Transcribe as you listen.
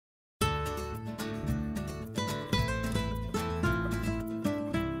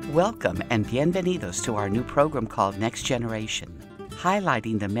Welcome and bienvenidos to our new program called Next Generation,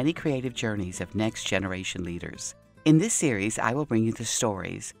 highlighting the many creative journeys of next generation leaders. In this series, I will bring you the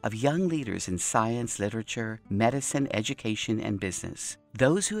stories of young leaders in science, literature, medicine, education, and business.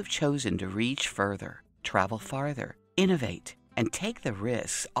 Those who have chosen to reach further, travel farther, innovate, and take the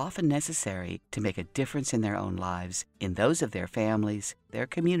risks often necessary to make a difference in their own lives, in those of their families, their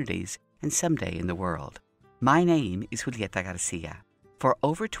communities, and someday in the world. My name is Julieta Garcia. For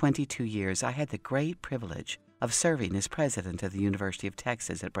over 22 years, I had the great privilege of serving as president of the University of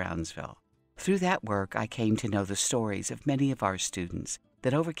Texas at Brownsville. Through that work, I came to know the stories of many of our students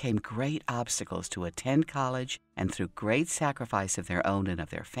that overcame great obstacles to attend college and through great sacrifice of their own and of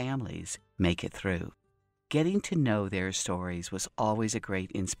their families, make it through. Getting to know their stories was always a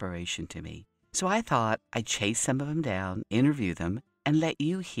great inspiration to me. So I thought I'd chase some of them down, interview them, and let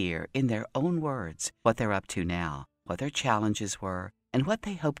you hear in their own words what they're up to now, what their challenges were, and what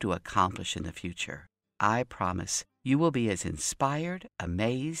they hope to accomplish in the future. I promise you will be as inspired,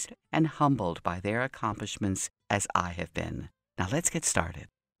 amazed, and humbled by their accomplishments as I have been. Now let's get started.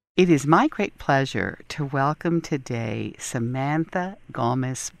 It is my great pleasure to welcome today Samantha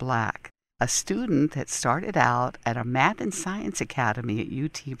Gomez Black, a student that started out at a Math and Science Academy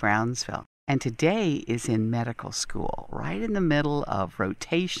at UT Brownsville, and today is in medical school, right in the middle of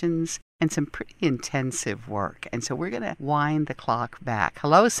rotations and some pretty intensive work. And so we're going to wind the clock back.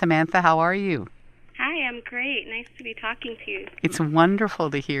 Hello, Samantha. How are you? Hi, I'm great. Nice to be talking to you. It's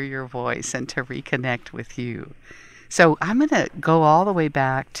wonderful to hear your voice and to reconnect with you. So I'm going to go all the way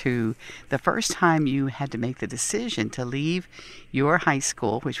back to the first time you had to make the decision to leave your high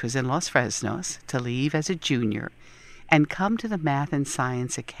school, which was in Los Fresnos, to leave as a junior and come to the Math and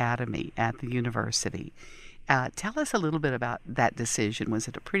Science Academy at the university. Tell us a little bit about that decision. Was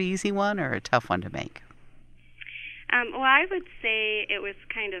it a pretty easy one or a tough one to make? Well, I would say it was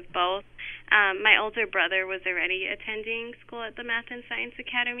kind of both. My older brother was already attending school at the Math and Science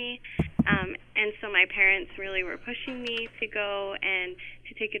Academy, and so my parents really were pushing me to go and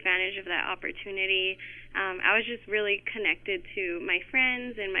to take advantage of that opportunity. I was just really connected to my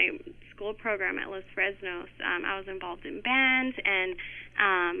friends and my school program at Los Fresnos. I was involved in band, and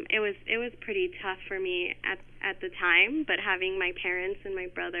it was pretty tough for me at the time, but having my parents and my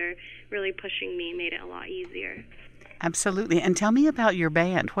brother really pushing me made it a lot easier. Absolutely. And tell me about your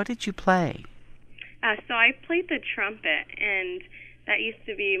band. What did you play? So I played the trumpet, and that used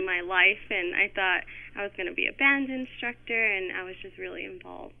to be my life, and I thought I was going to be a band instructor, and I was just really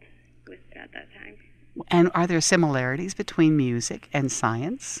involved with it at that time. And are there similarities between music and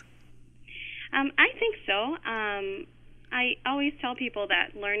science? I think so. I always tell people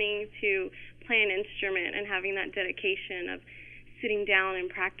that learning to play an instrument and having that dedication of sitting down and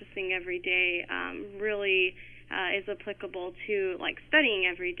practicing every day really is applicable to like studying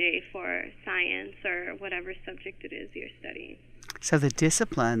every day for science or whatever subject it is you're studying. So the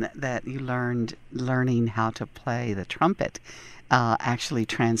discipline that you learned learning how to play the trumpet actually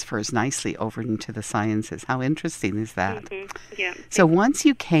transfers nicely over into the sciences. How interesting is that? Mm-hmm. Yeah. So once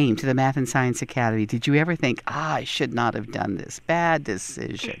you came to the Math and Science Academy, did you ever think, I should not have done this? Bad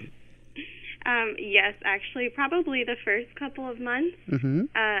decision. Yes, actually, probably the first couple of months. Mm-hmm.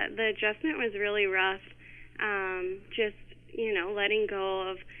 The adjustment was really rough. Just, letting go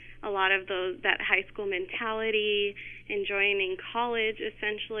of a lot of that high school mentality and joining college,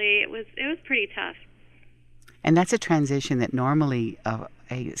 essentially. It was pretty tough. And that's a transition that normally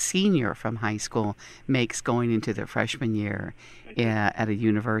a senior from high school makes going into their freshman year at a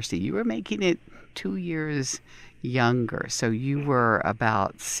university. You were making it 2 years younger, so you were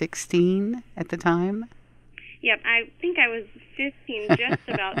about 16 at the time? Yep, I think I was 15, just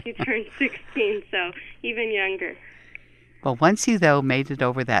about to turn 16, so even younger. Well, once you, though, made it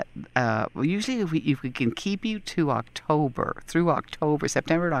over that, usually if we can keep you to through October,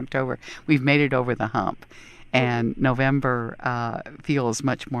 September and October, we've made it over the hump. And November feels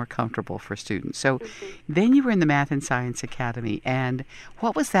much more comfortable for students. So then you were in the Math and Science Academy, and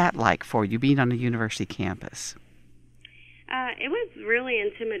what was that like for you, being on a university campus? It was really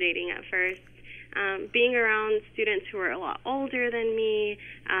intimidating at first. Being around students who were a lot older than me,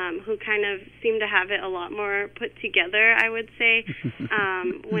 who kind of seemed to have it a lot more put together, I would say,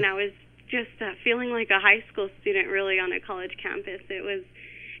 when I was just feeling like a high school student really on a college campus. It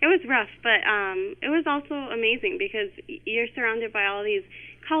was rough, but it was also amazing because you're surrounded by all these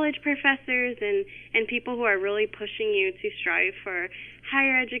college professors and people who are really pushing you to strive for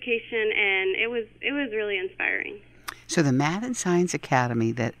higher education, and it was really inspiring. So the Math and Science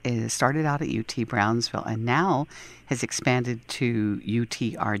Academy that is started out at UT Brownsville and now has expanded to UT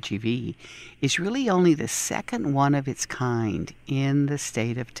RGV is really only the second one of its kind in the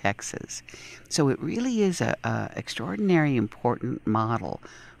state of Texas. So it really is a extraordinary important model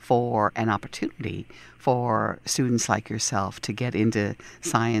for an opportunity for students like yourself to get into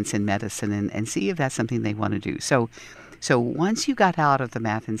science and medicine and see if that's something they want to do. So once you got out of the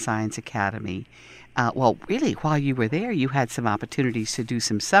Math and Science Academy, really, while you were there, you had some opportunities to do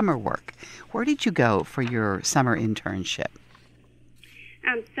some summer work. Where did you go for your summer internship?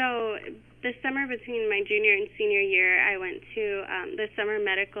 So the summer between my junior and senior year, I went to the Summer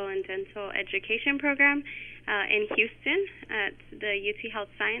Medical and Dental Education Program in Houston at the UT Health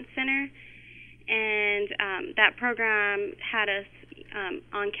Science Center. And that program had us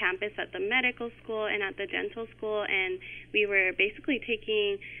on campus at the medical school and at the dental school, and we were basically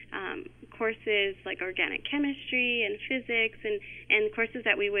taking courses like organic chemistry and physics and courses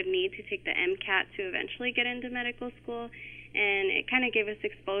that we would need to take the MCAT to eventually get into medical school. And it kind of gave us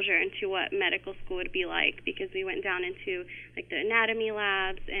exposure into what medical school would be like, because we went down into like the anatomy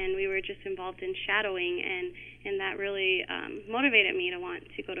labs and we were just involved in shadowing, and that really motivated me to want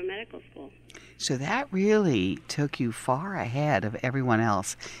to go to medical school. So that really took you far ahead of everyone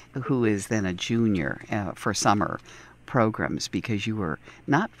else who is then a junior for summer programs, because you were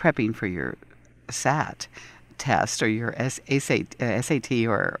not prepping for your SAT test or your SAT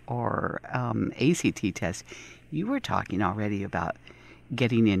or ACT test. You were talking already about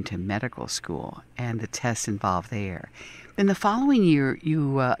getting into medical school and the tests involved there. Then the following year,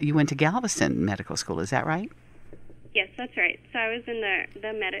 you went to Galveston Medical School. Is that right? Yes, that's right. So I was in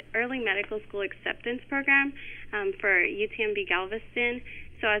the early medical school acceptance program for UTMB Galveston.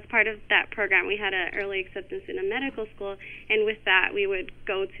 So as part of that program, we had an early acceptance in a medical school, and with that, we would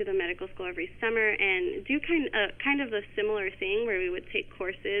go to the medical school every summer and do kind of a similar thing where we would take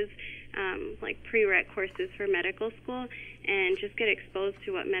courses, like prereq courses for medical school, and just get exposed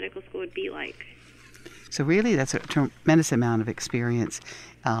to what medical school would be like. So really, that's a tremendous amount of experience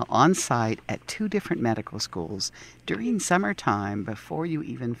on site at two different medical schools during summertime before you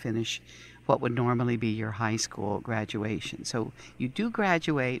even finish what would normally be your high school graduation. So you do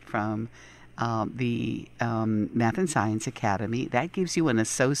graduate from the Math and Science Academy. That gives you an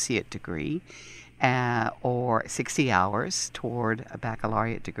associate degree or 60 hours toward a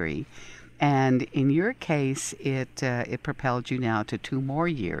baccalaureate degree. And in your case, it propelled you now to 2 more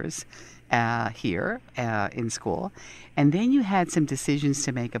years here in school. And then you had some decisions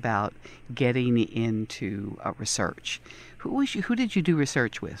to make about getting into research. Who did you do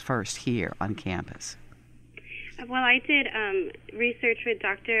research with first here on campus? Well, I did research with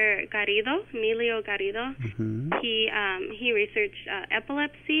Dr. Emilio Garrido. Mm-hmm. He researched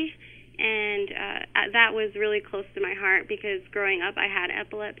epilepsy, and that was really close to my heart because growing up I had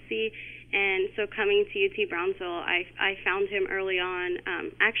epilepsy. And so coming to UT Brownsville, I found him early on.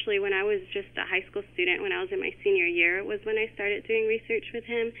 Actually, when I was just a high school student, when I was in my senior year, was when I started doing research with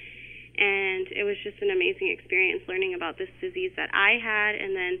him. And it was just an amazing experience learning about this disease that I had,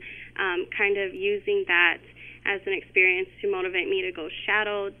 and then kind of using that as an experience to motivate me to go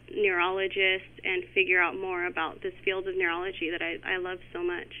shadow neurologists and figure out more about this field of neurology that I love so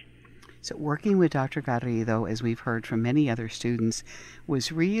much. So working with Dr. Garrido, as we've heard from many other students,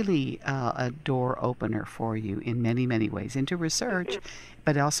 was really a door opener for you in many, many ways, into research,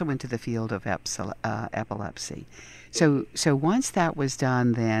 but also into the field of epilepsy. So once that was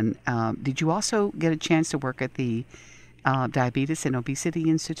done, then did you also get a chance to work at the Diabetes and Obesity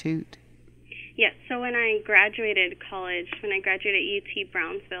Institute? Yes. So when I graduated college, when I graduated at UT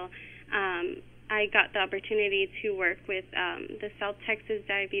Brownsville, I got the opportunity to work with the South Texas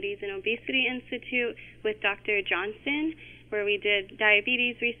Diabetes and Obesity Institute with Dr. Johnson, where we did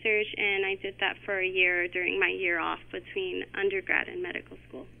diabetes research, and I did that for a year during my year off between undergrad and medical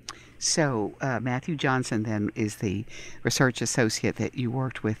school. So Matthew Johnson then is the research associate that you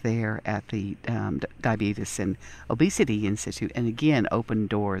worked with there at the Diabetes and Obesity Institute, and again opened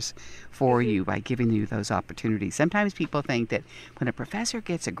doors for you by giving you those opportunities. Sometimes people think that when a professor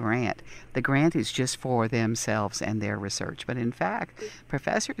gets a grant, the grant is just for themselves and their research. But in fact,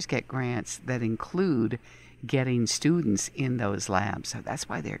 professors get grants that include getting students in those labs. So that's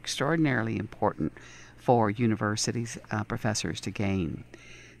why they're extraordinarily important for universities, professors to gain.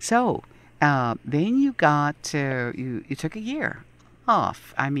 So then you got you took a year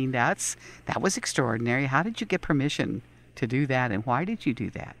off. I mean, that was extraordinary. How did you get permission to do that, and why did you do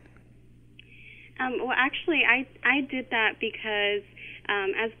that? Well, actually, I did that because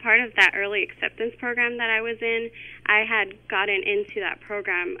as part of that early acceptance program that I was in, I had gotten into that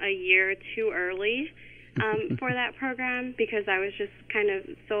program a year too early. for that program, because I was just kind of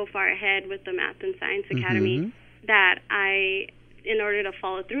so far ahead with the Math and Science Academy that in order to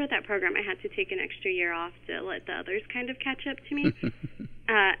follow through with that program, I had to take an extra year off to let the others kind of catch up to me,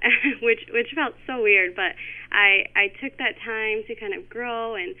 which felt so weird. But I took that time to kind of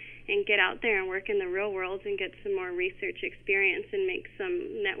grow and get out there and work in the real world and get some more research experience and make some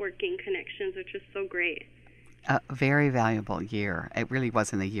networking connections, which was so great. A very valuable year. It really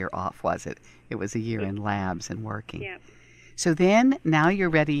wasn't a year off, was it? It was a year in labs and working. Yep. So then, now you're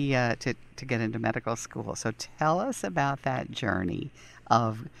ready to get into medical school. So tell us about that journey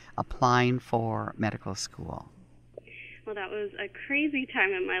of applying for medical school. Well, that was a crazy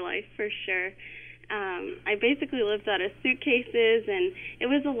time in my life, for sure. I basically lived out of suitcases, and it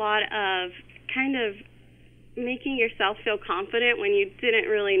was a lot of kind of making yourself feel confident when you didn't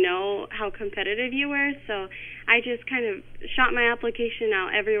really know how competitive you were. So I just kind of shot my application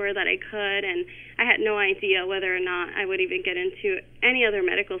out everywhere that I could, and I had no idea whether or not I would even get into any other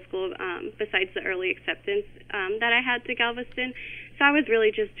medical school besides the early acceptance that I had to Galveston. So I was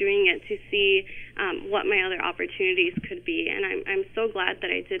really just doing it to see what my other opportunities could be, and I'm so glad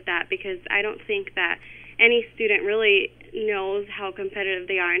that I did that, because I don't think that any student really knows how competitive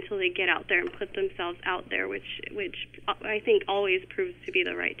they are until they get out there and put themselves out there, which I think always proves to be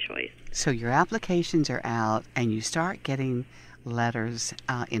the right choice. So your applications are out, and you start getting letters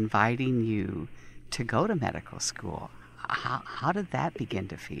inviting you to go to medical school. How did that begin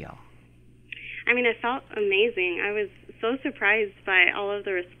to feel? I mean, it felt amazing. I was so surprised by all of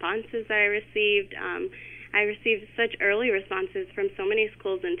the responses that I received. I received such early responses from so many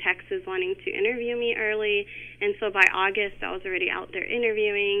schools in Texas wanting to interview me early, and so by August I was already out there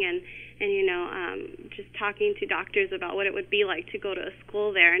interviewing and just talking to doctors about what it would be like to go to a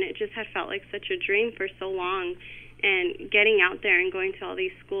school there, and it just had felt like such a dream for so long, and getting out there and going to all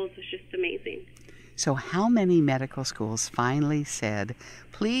these schools was just amazing. So how many medical schools finally said,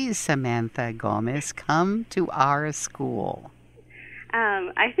 "Please, Samantha Gomez, come to our school"?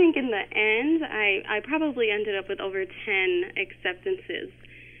 I think in the end, I probably ended up with over 10 acceptances.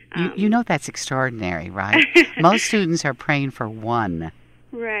 You know that's extraordinary, right? Most students are praying for one.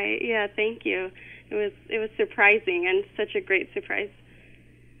 Right. Yeah. Thank you. It was surprising, and such a great surprise.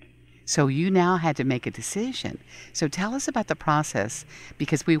 So you now had to make a decision. So tell us about the process,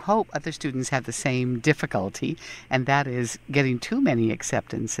 because we hope other students have the same difficulty, and that is getting too many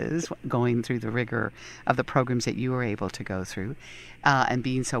acceptances, going through the rigor of the programs that you were able to go through, and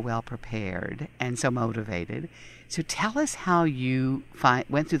being so well prepared and so motivated. So tell us how you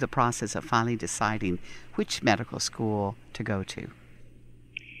went through the process of finally deciding which medical school to go to.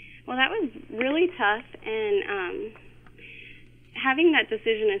 Well, that was really tough, and having that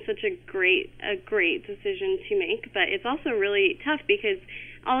decision is such a great decision to make, but it's also really tough because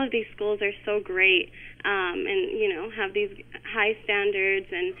all of these schools are so great, and have these high standards,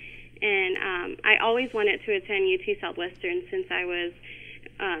 and I always wanted to attend UT Southwestern since I was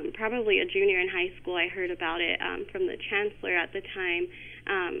probably a junior in high school. I heard about it from the chancellor at the time.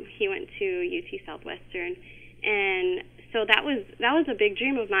 He went to UT Southwestern, and so that was a big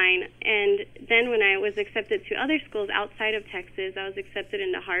dream of mine. And then when I was accepted to other schools outside of Texas, I was accepted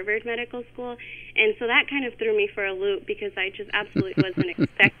into Harvard Medical School, and so that kind of threw me for a loop because I just absolutely wasn't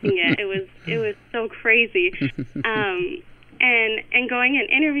expecting it. It was so crazy, and going and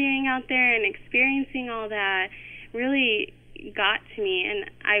interviewing out there and experiencing all that really got to me, and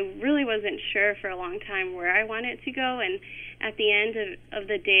I really wasn't sure for a long time where I wanted to go. And at the end of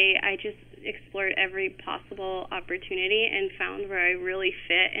the day, I just explored every possible opportunity and found where I really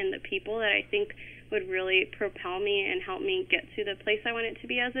fit and the people that I think would really propel me and help me get to the place I wanted to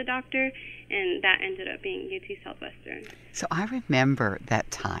be as a doctor, and that ended up being UT Southwestern. So I remember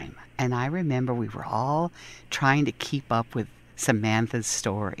that time, and I remember we were all trying to keep up with Samantha's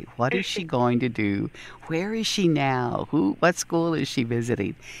story. What is she going to do? Where is she now? What school is she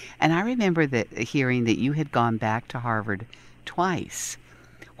visiting? And I remember hearing that you had gone back to Harvard twice.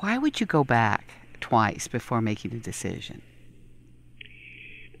 Why would you go back twice before making a decision?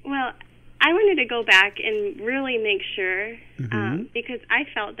 Well, I wanted to go back and really make sure, because I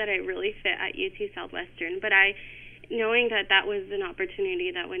felt that I really fit at UT Southwestern, but knowing that was an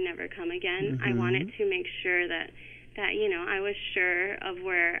opportunity that would never come again, I wanted to make sure that I was sure of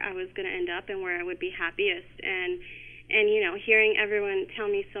where I was going to end up and where I would be happiest. And hearing everyone tell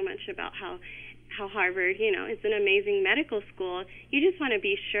me so much about how Harvard, is an amazing medical school, you just want to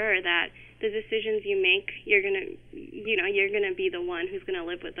be sure that the decisions you make, you're going to be the one who's going to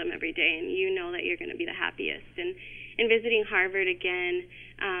live with them every day, and you know that you're going to be the happiest. And visiting Harvard again,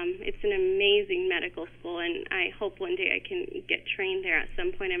 it's an amazing medical school, and I hope one day I can get trained there at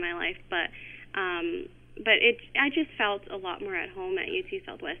some point in my life. But but I just felt a lot more at home at UT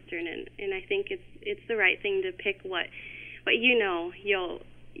Southwestern, and I think it's the right thing to pick what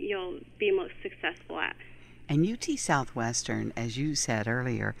you'll be most successful at. And UT Southwestern, as you said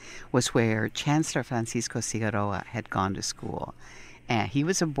earlier, was where Chancellor Francisco Figueroa had gone to school. And he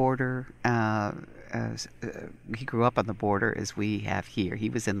was a border, he grew up on the border as we have here. He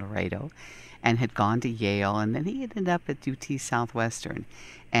was in Laredo and had gone to Yale, and then he ended up at UT Southwestern.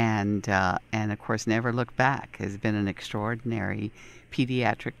 And of course, never looked back, has been an extraordinary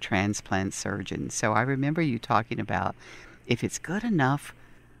pediatric transplant surgeon. So I remember you talking about, if it's good enough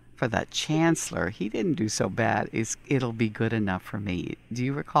for the chancellor, he didn't do so bad, it'll be good enough for me. Do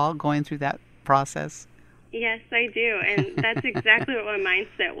you recall going through that process? Yes, I do, and that's exactly what my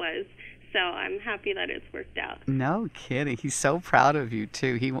mindset was. So I'm happy that it's worked out. No kidding. He's so proud of you,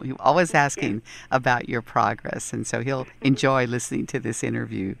 too. He always asking about your progress, and so he'll enjoy listening to this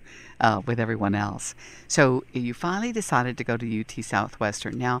interview with everyone else. So you finally decided to go to UT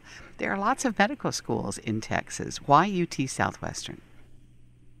Southwestern. Now, there are lots of medical schools in Texas. Why UT Southwestern?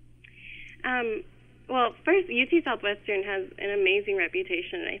 Well, first, UT Southwestern has an amazing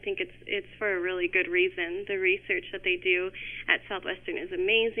reputation, and I think it's for a really good reason. The research that they do at Southwestern is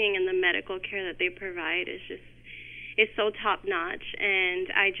amazing, and the medical care that they provide is so top-notch, and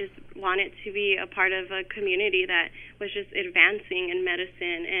I just wanted to be a part of a community that was just advancing in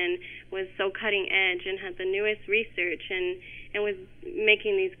medicine and was so cutting edge and had the newest research and was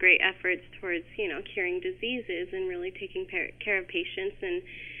making these great efforts towards, curing diseases and really taking care of patients. And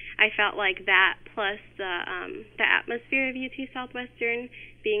I felt like that, plus the atmosphere of UT Southwestern,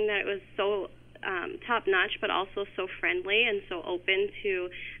 being that it was so top-notch, but also so friendly and so open to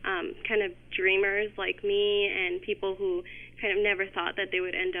kind of dreamers like me and people who kind of never thought that they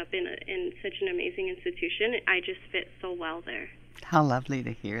would end up in such an amazing institution. I just fit so well there. How lovely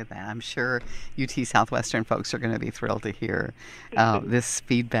to hear that. I'm sure UT Southwestern folks are going to be thrilled to hear this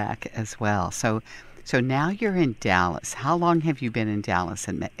feedback as well. So now you're in Dallas. How long have you been in Dallas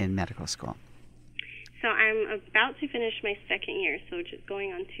in medical school? So I'm about to finish my second year, so just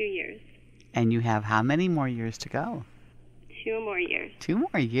going on 2 years. And you have how many more years to go? 2 more years. 2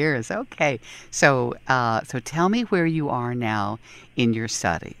 more years. Okay. So tell me where you are now in your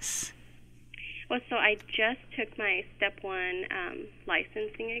studies. Well, so I just took my Step 1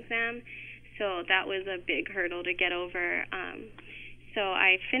 licensing exam, so that was a big hurdle to get over. So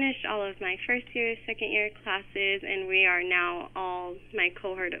I finished all of my first year, second year classes, and we are now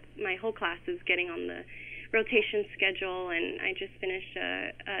my whole class is getting on the rotation schedule, and I just finished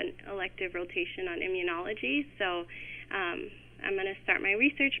an elective rotation on immunology. So I'm going to start my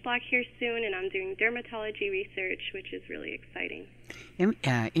research block here soon, and I'm doing dermatology research, which is really exciting.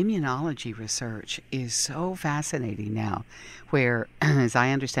 Immunology research is so fascinating now, where, as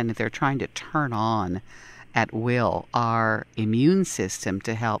I understand it, they're trying to turn on at will our immune system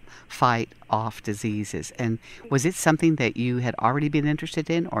to help fight off diseases. And was it something that you had already been interested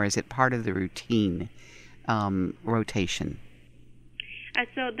in, or is it part of the routine rotation?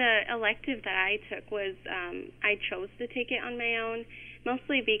 So the elective that I took was, I chose to take it on my own,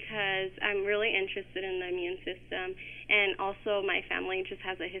 mostly because I'm really interested in the immune system, and also my family just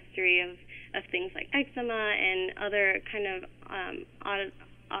has a history of things like eczema and other kind of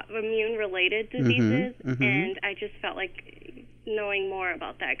immune-related diseases, and I just felt like knowing more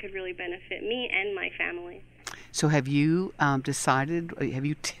about that could really benefit me and my family. So have you decided, have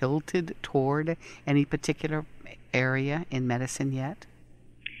you tilted toward any particular area in medicine yet?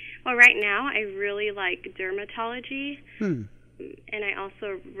 Well, right now I really like dermatology, and I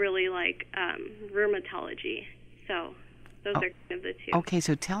also really like rheumatology. So those are kind of the two. Okay,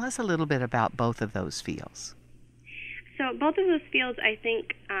 so tell us a little bit about both of those fields. So both of those fields, I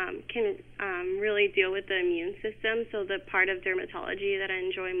think, can really deal with the immune system. So the part of dermatology that I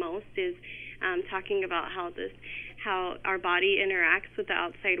enjoy most is talking about how our body interacts with the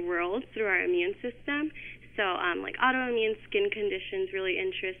outside world through our immune system. So like autoimmune skin conditions really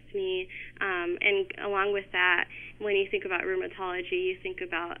interest me. And along with that, when you think about rheumatology, you think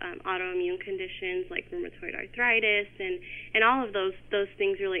about autoimmune conditions like rheumatoid arthritis, and all of those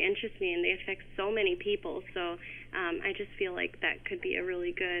things really interest me, and they affect so many people. So I just feel like that could be a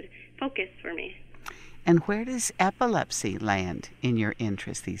really good focus for me. And where does epilepsy land in your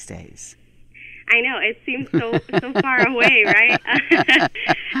interest these days? I know, it seems so far away, right?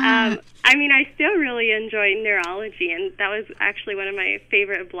 I mean, I still really enjoy neurology, and that was actually one of my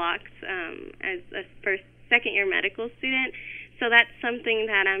favorite blocks as a second-year medical student. So that's something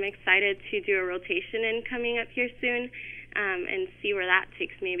that I'm excited to do a rotation in coming up here soon, and see where that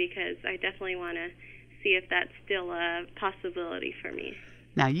takes me, because I definitely want to see if that's still a possibility for me.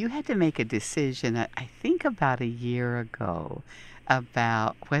 Now, you had to make a decision, I think about a year ago,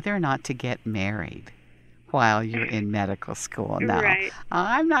 about whether or not to get married while you're in medical school. Now, Right.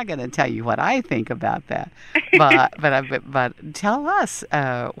 I'm not going to tell you what I think about that, but tell us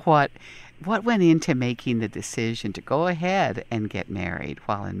what went into making the decision to go ahead and get married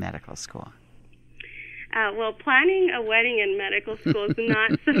while in medical school. Well, planning a wedding in medical school is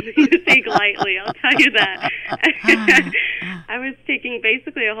not something to take lightly, I'll tell you that. I was taking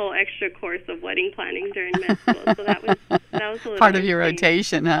basically a whole extra course of wedding planning during med school, so that was a little Part of your insane.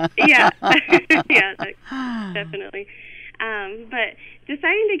 rotation, huh? Yeah, yeah, definitely. But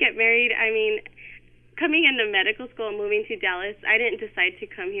deciding to get married, I mean, coming into medical school and moving to Dallas, I didn't decide to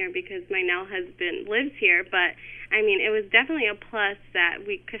come here because my now husband lives here, but I mean, it was definitely a plus that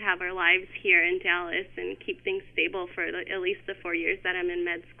we could have our lives here in Dallas and keep things stable for at least the 4 years that I'm in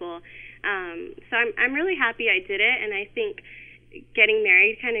med school. So I'm really happy I did it, and I think getting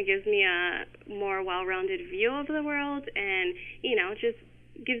married kind of gives me a more well-rounded view of the world, and just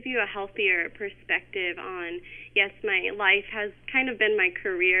gives you a healthier perspective on, yes, my life has kind of been my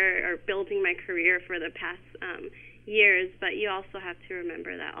career or building my career for the past years, but you also have to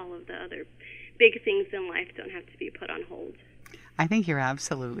remember that all of the other big things in life don't have to be put on hold. I think you're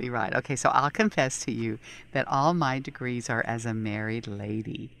absolutely right. Okay, so I'll confess to you that all my degrees are as a married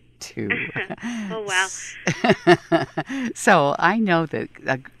lady, too. Oh, wow. So I know that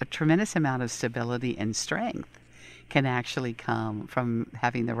a tremendous amount of stability and strength can actually come from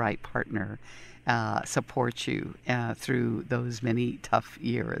having the right partner support you through those many tough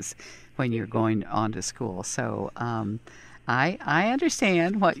years when you're going on to school. So I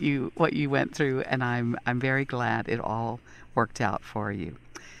understand what you went through, and I'm very glad it all worked out for you.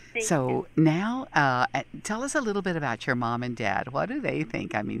 Thank So you. now, tell us a little bit about your mom and dad. What do they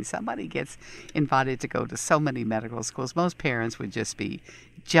think? I mean, somebody gets invited to go to so many medical schools. Most parents would just be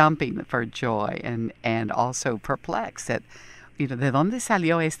jumping for joy and also perplexed at, ¿de dónde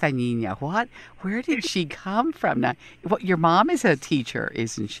salió esta niña? Where did she come from? Now, your mom is a teacher,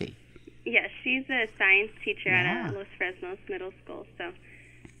 isn't she? Yes, she's a science teacher Yeah. at Los Fresnos Middle School, so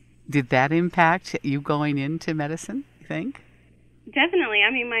Did that impact you going into medicine, you think? definitely.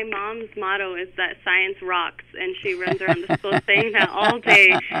 I mean, my mom's motto is that science rocks, and she runs around the school saying that all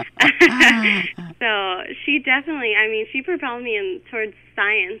day. So she definitely, I mean, she propelled me towards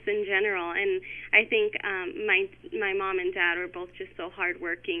science in general, and I think my mom and dad were both just so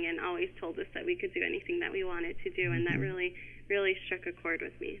hardworking and always told us that we could do anything that we wanted to do, and that really struck a chord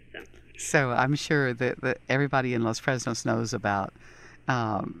with me. So I'm sure that everybody in Los Fresnos knows about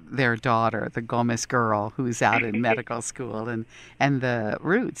their daughter, the Gomez girl, who's out in medical school, and the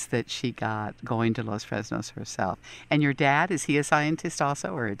roots that she got going to Los Fresnos herself. And your dad, is he a scientist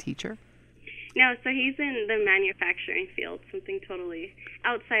also, or a teacher? No, so he's in the manufacturing field, something totally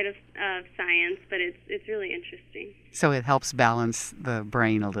outside of science, but it's really interesting. So it helps balance the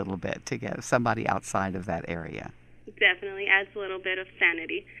brain a little bit to get somebody outside of that area. Definitely adds a little bit of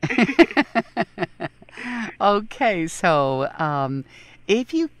sanity. Okay, so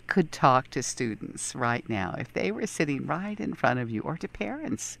if you could talk to students right now, if they were sitting right in front of you, or to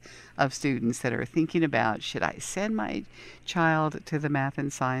parents of students that are thinking about, should I send my child to the Math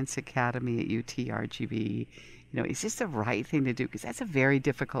and Science Academy at UTRGV? Is this the right thing to do? Because that's a very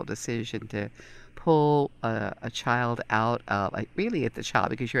difficult decision to pull a child out of, really at the child,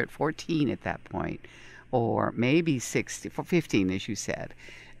 because you're at 14 at that point, or maybe 15, as you said,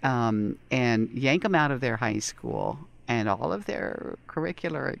 and yank them out of their high school and all of their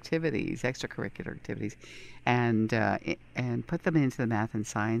extracurricular activities, and put them into the Math and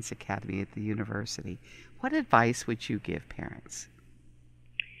Science Academy at the university. What advice would you give parents?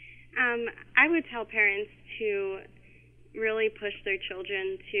 I would tell parents to really push their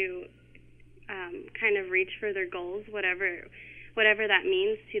children to kind of reach for their goals, whatever that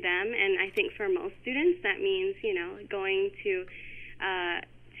means to them. And I think for most students, that means going to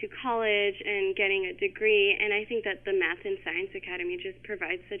college and getting a degree. And I think that the Math and Science Academy just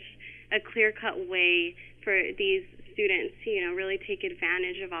provides such a clear-cut way for these students to really take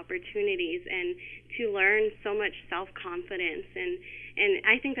advantage of opportunities and to learn so much self-confidence. And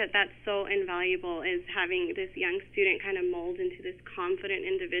I think that that's so invaluable, is having this young student kind of mold into this confident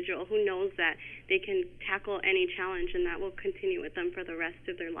individual who knows that they can tackle any challenge, and that will continue with them for the rest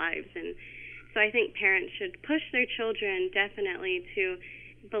of their lives. And so I think parents should push their children definitely to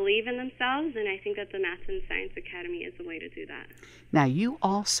believe in themselves, and I think that the Math and Science Academy is a way to do that. Now, you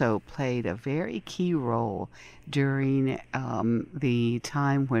also played a very key role during the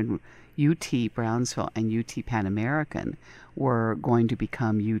time when UT Brownsville and UT Pan American were going to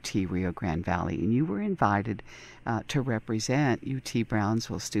become UT Rio Grande Valley, and you were invited to represent UT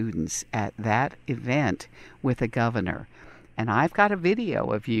Brownsville students at that event with the governor. And I've got a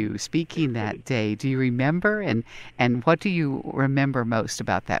video of you speaking that day. Do you remember? And what do you remember most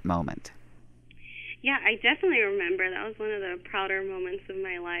about that moment? Yeah, I definitely remember. That was one of the prouder moments of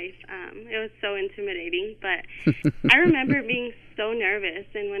my life. It was so intimidating, but I remember being so nervous.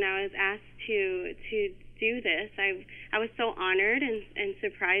 And when I was asked to do this, I was so honored and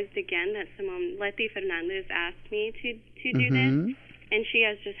surprised again that Simone Leti Fernandez asked me to do this. And she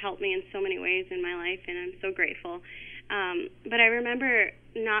has just helped me in so many ways in my life, and I'm so grateful. But I remember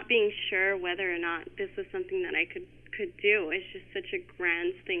not being sure whether or not this was something that I could do. It's just such a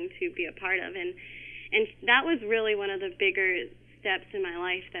grand thing to be a part of. And that was really one of the bigger steps in my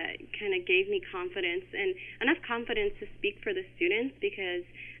life that kind of gave me confidence, and enough confidence to speak for the students, because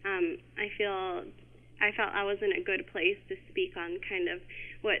I felt I was in a good place to speak on kind of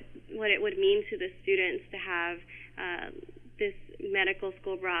what it would mean to the students to have this medical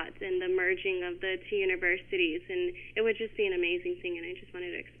school brought and the merging of the two universities, and it would just be an amazing thing, and I just wanted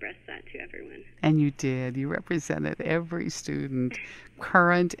to express that to everyone. And you did. You represented every student,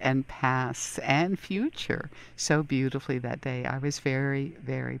 current and past and future, so beautifully that day. I was very,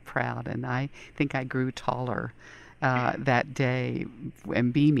 very proud, and I think I grew taller that day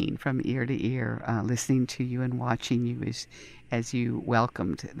and beaming from ear to ear, listening to you and watching you as you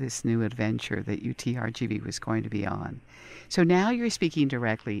welcomed this new adventure that UTRGV was going to be on. So now you're speaking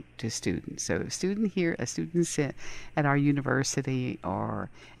directly to students. So students at our university or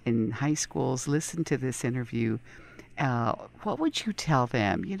in high schools listen to this interview. What would you tell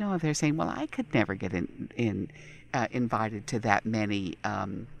them? You know, if they're saying, well, I could never get invited to that many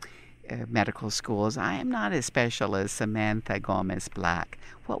medical schools. I am not as special as Samantha Gomez Black.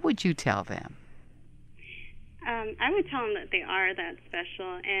 What would you tell them? I would tell them that they are that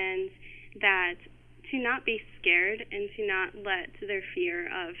special, and that to not be scared and to not let their fear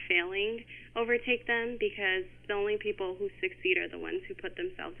of failing overtake them, because the only people who succeed are the ones who put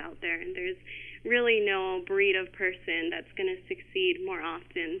themselves out there, and there's really no breed of person that's going to succeed more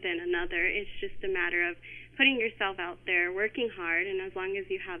often than another. It's just a matter of putting yourself out there, working hard, and as long as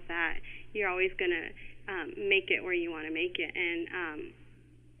you have that, you're always going to make it where you want to make it. And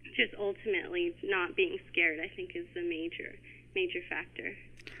just ultimately not being scared, I think, is the major factor.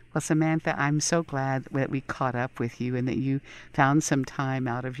 Well, Samantha, I'm so glad that we caught up with you and that you found some time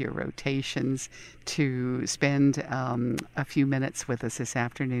out of your rotations to spend a few minutes with us this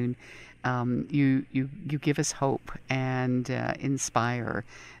afternoon. You give us hope and inspire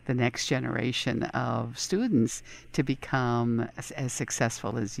the next generation of students to become as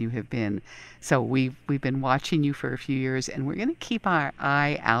successful as you have been. So we've been watching you for a few years, and we're going to keep our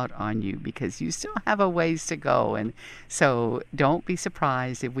eye out on you because you still have a ways to go. And so don't be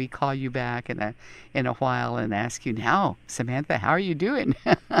surprised if we call you back in a while and ask you, now, Samantha, how are you doing?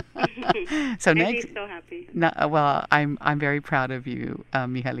 So next, I'd be so happy. Well, I'm very proud of you,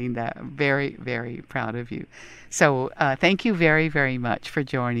 Mijalinda. Very, very proud of you. So thank you very, very much for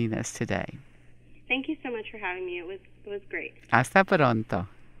joining us today. Thank you so much for having me. It was great. Hasta pronto.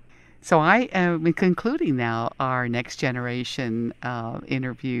 So I am concluding now our Next Generation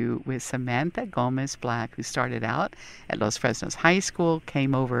interview with Samantha Gomez Black, who started out at Los Fresnos High School,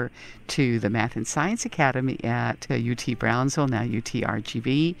 came over to the Math and Science Academy at UT Brownsville, now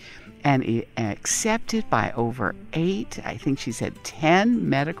UTRGV, and accepted by over 8, I think she said 10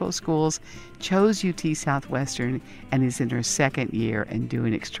 medical schools, chose UT Southwestern, and is in her second year and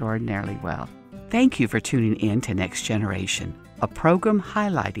doing extraordinarily well. Thank you for tuning in to Next Generation, a program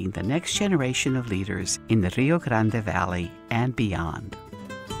highlighting the next generation of leaders in the Rio Grande Valley and beyond.